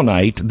tomorrow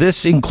night,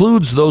 this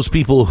includes those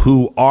people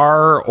who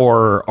are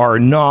or are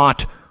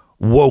not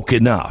woke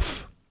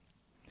enough.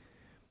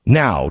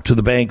 Now, to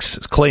the banks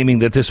claiming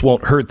that this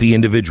won't hurt the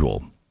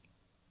individual.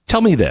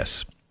 Tell me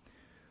this.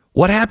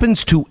 What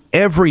happens to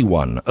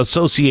everyone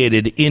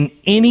associated in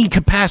any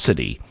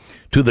capacity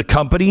to the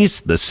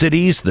companies, the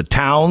cities, the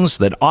towns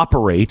that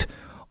operate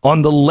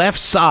on the left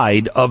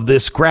side of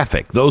this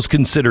graphic, those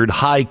considered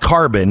high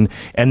carbon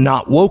and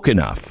not woke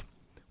enough?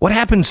 What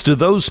happens to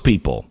those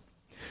people?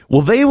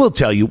 Well, they will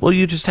tell you, well,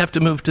 you just have to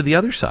move to the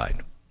other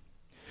side.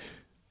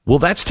 Well,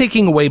 that's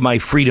taking away my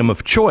freedom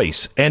of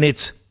choice. And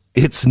it's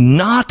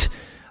not,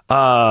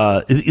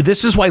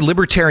 this is why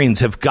libertarians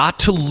have got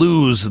to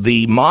lose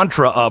the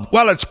mantra of,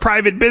 well, it's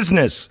private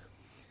business.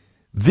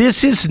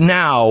 This is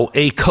now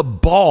a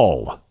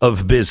cabal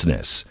of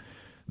business.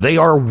 They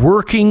are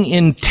working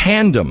in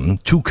tandem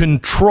to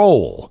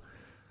control.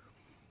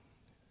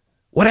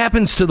 What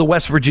happens to the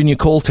West Virginia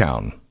coal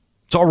town?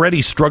 It's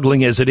already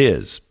struggling as it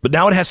is, but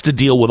now it has to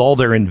deal with all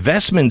their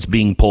investments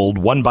being pulled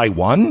one by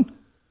one.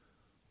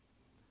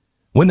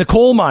 When the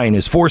coal mine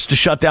is forced to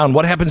shut down,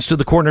 what happens to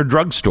the corner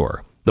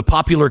drugstore, the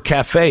popular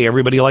cafe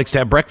everybody likes to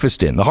have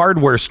breakfast in, the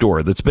hardware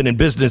store that's been in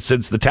business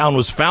since the town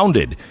was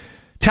founded?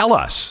 Tell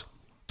us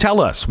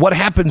what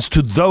happens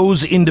to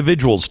those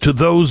individuals, to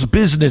those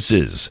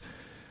businesses,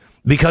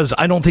 because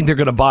I don't think they're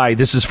going to buy.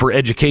 This is for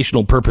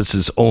educational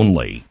purposes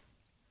only.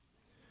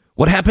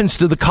 What happens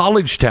to the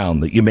college town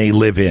that you may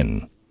live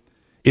in?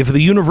 If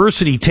the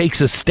university takes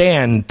a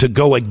stand to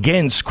go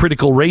against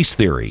critical race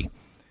theory,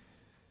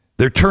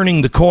 they're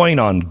turning the coin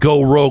on go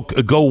woke,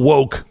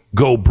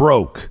 go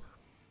broke,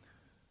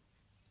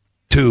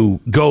 to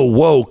go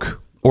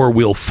woke or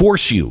we'll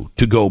force you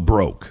to go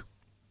broke.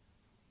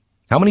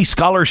 How many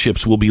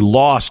scholarships will be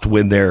lost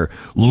when their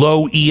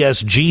low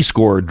ESG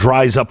score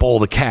dries up all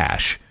the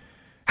cash?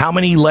 How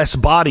many less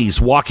bodies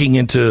walking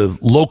into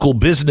local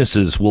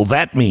businesses will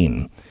that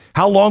mean?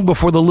 How long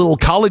before the little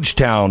college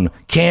town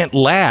can't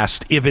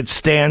last if it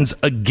stands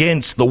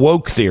against the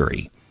woke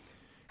theory?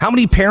 How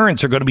many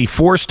parents are going to be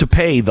forced to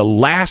pay the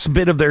last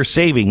bit of their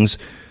savings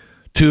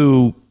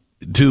to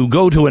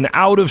go to an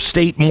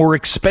out-of-state, more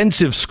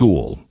expensive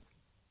school?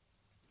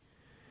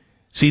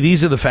 See,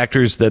 these are the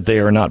factors that they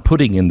are not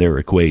putting in their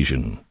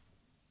equation.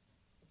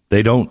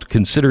 They don't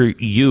consider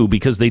you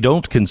because they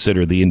don't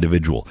consider the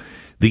individual.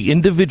 The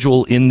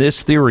individual in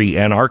this theory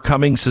and our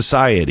coming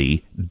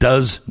society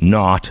does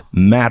not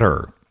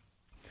matter.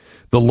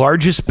 The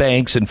largest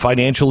banks and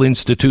financial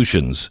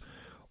institutions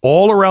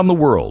all around the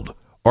world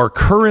are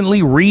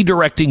currently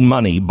redirecting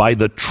money by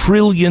the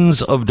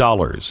trillions of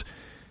dollars.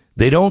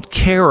 They don't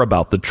care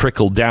about the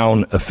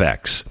trickle-down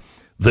effects,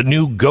 the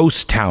new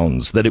ghost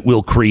towns that it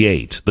will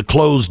create, the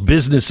closed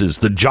businesses,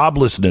 the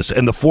joblessness,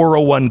 and the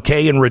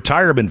 401k and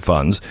retirement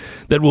funds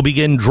that will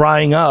begin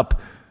drying up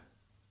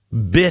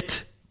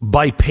bit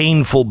by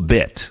painful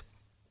bit.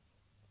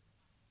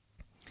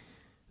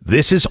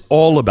 This is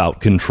all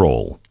about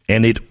control,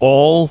 and it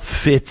all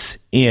fits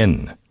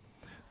in.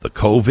 The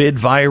COVID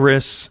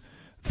virus,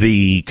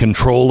 the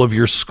control of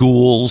your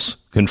schools,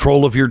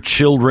 control of your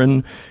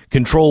children,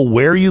 control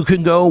where you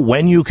can go,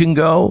 when you can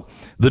go,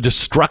 the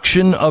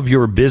destruction of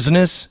your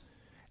business,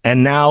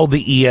 and now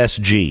the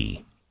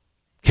ESG.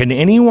 Can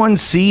anyone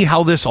see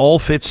how this all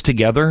fits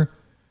together?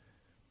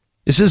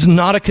 This is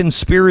not a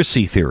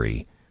conspiracy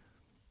theory.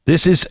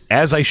 This is,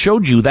 as I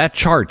showed you, that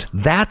chart.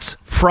 That's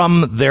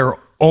from their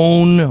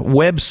own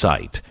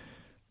website.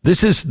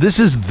 This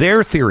is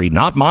their theory,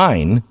 not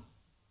mine.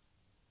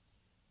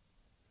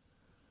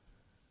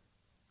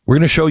 We're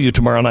going to show you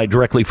tomorrow night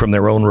directly from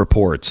their own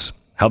reports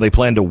how they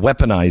plan to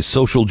weaponize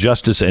social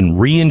justice and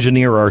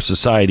re-engineer our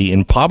society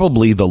in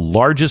probably the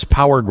largest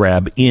power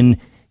grab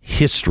in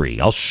history.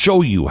 I'll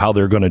show you how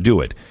they're going to do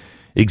it.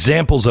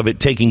 Examples of it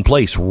taking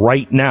place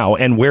right now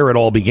and where it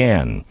all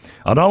began.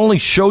 I'll not only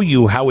show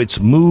you how it's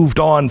moved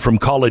on from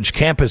college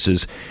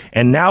campuses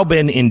and now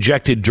been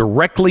injected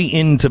directly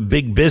into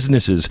big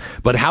businesses,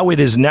 but how it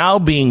is now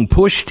being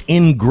pushed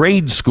in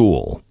grade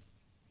school.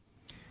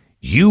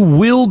 You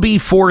will be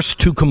forced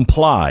to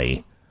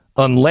comply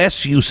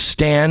unless you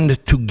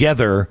stand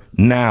together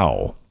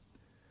now.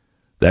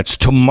 That's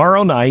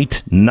tomorrow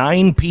night,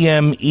 9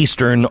 p.m.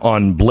 Eastern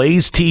on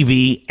Blaze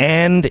TV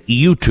and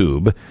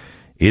YouTube.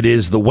 It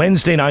is the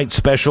Wednesday night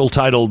special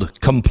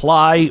titled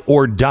Comply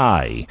or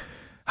Die,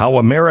 How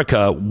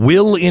America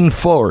Will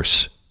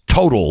Enforce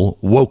Total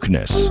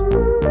Wokeness.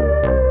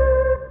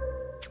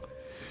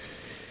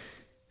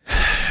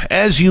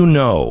 As you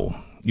know,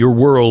 your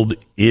world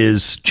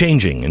is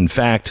changing. In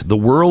fact, the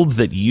world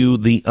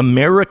the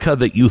America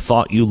that you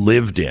thought you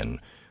lived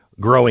in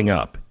growing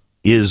up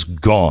is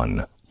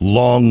gone,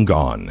 long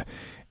gone.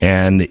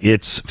 And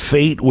its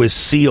fate was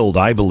sealed,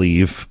 I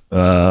believe,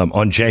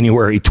 on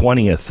January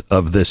 20th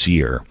of this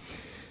year.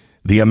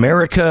 The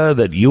America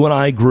that you and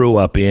I grew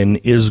up in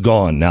is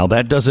gone. Now,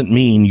 that doesn't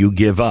mean you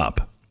give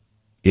up.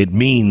 It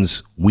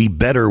means we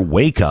better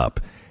wake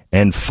up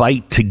and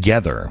fight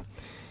together.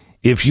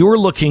 If you're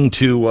looking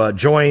to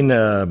join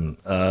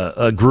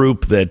a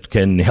group that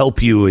can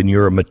help you in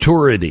your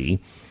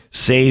maturity,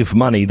 save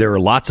money, there are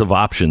lots of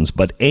options,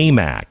 but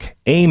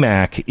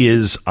AMAC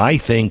is, I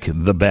think,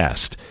 the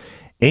best.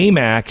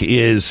 AMAC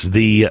is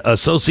the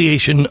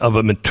Association of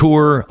a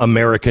Mature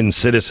American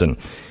Citizen.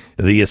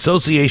 The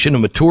Association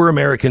of Mature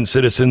American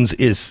Citizens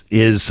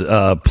is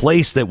a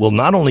place that will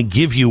not only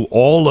give you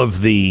all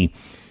of the,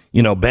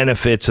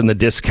 benefits and the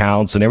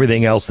discounts and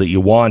everything else that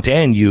you want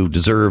and you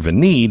deserve and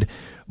need,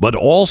 but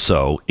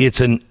also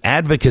it's an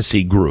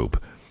advocacy group.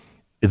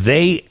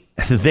 They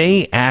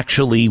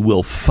actually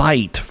will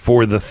fight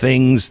for the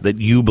things that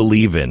you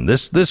believe in.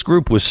 This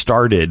group was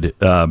started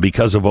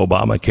because of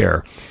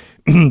Obamacare.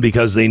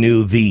 Because they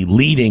knew the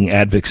leading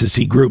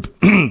advocacy group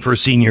for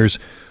seniors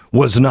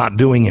was not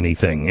doing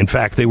anything. In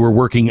fact, they were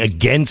working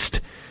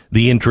against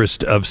the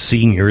interest of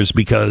seniors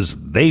because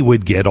they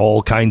would get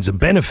all kinds of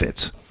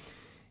benefits.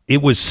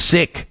 It was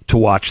sick to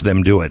watch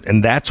them do it.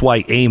 And that's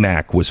why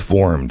AMAC was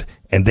formed.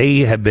 And they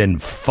have been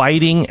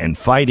fighting and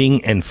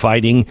fighting and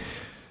fighting,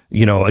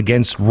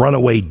 against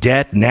runaway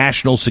debt,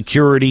 national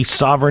security,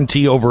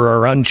 sovereignty over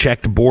our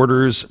unchecked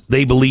borders.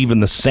 They believe in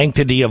the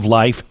sanctity of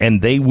life,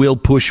 and they will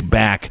push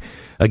back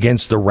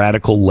against the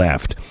radical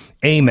left.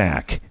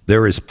 AMAC,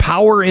 there is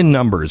power in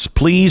numbers.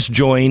 Please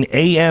join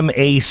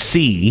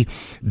amac.us/Beck.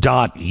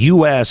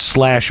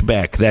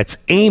 That's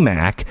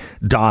amac.us/Beck.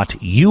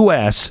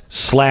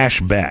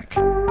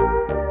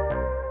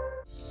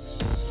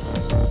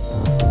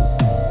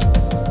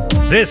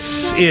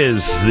 This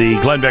is the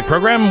Glenn Beck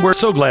program. We're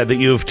so glad that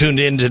you've tuned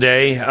in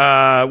today.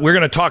 We're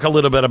going to talk a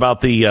little bit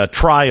about the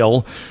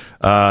trial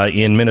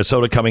in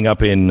Minnesota coming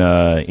up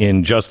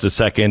in just a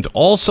second.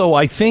 Also,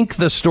 I think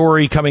the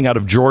story coming out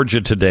of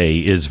Georgia today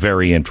is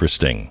very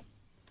interesting.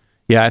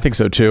 Yeah, I think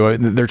so, too.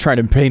 They're trying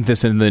to paint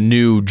this in the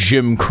new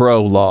Jim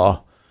Crow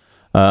law.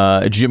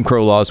 Jim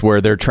Crow laws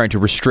where they're trying to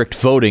restrict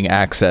voting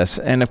access.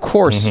 And of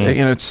course,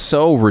 it's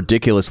so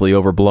ridiculously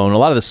overblown. A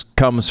lot of this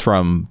comes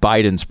from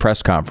Biden's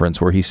press conference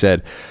where he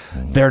said,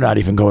 they're not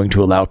even going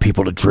to allow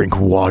people to drink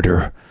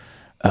water.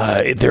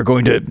 They're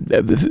going to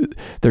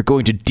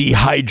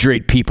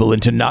dehydrate people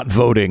into not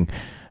voting.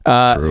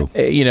 True.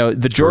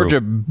 The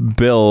Georgia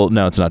bill,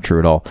 no, it's not true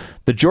at all.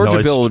 The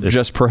Georgia bill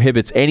just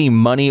prohibits any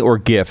money or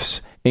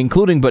gifts,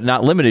 including but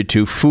not limited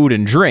to food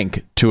and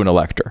drink, to an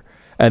elector.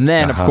 And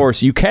then, of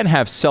course, you can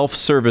have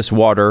self-service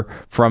water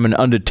from an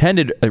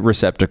unattended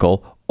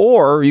receptacle,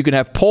 or you can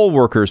have poll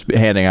workers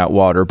handing out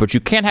water, but you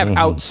can't have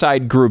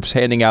outside groups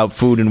handing out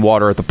food and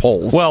water at the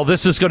polls. Well,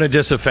 this is going to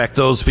disaffect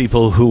those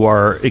people who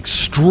are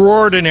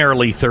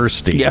extraordinarily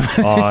thirsty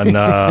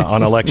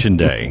on Election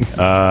Day.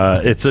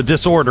 It's a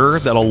disorder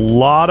that a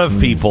lot of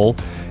people,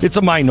 it's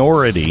a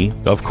minority,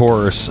 of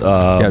course,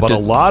 but a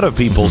lot of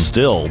people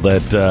still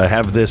that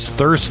have this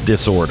thirst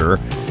disorder.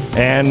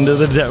 And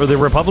the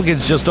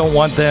Republicans just don't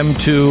want them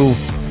to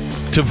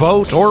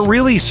vote or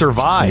really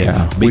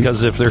survive,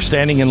 because if they're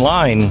standing in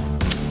line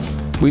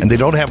and they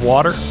don't have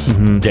water,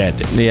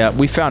 dead. Yeah,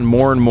 we found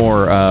more and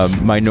more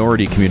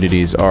minority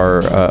communities are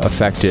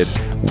affected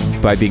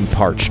by being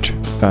parched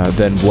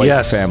than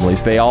white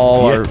families. They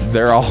all are.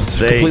 They're all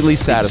completely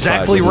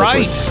satisfied. Exactly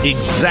right.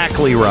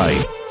 Exactly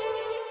right.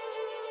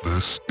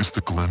 This is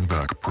the Glenn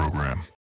Beck Program.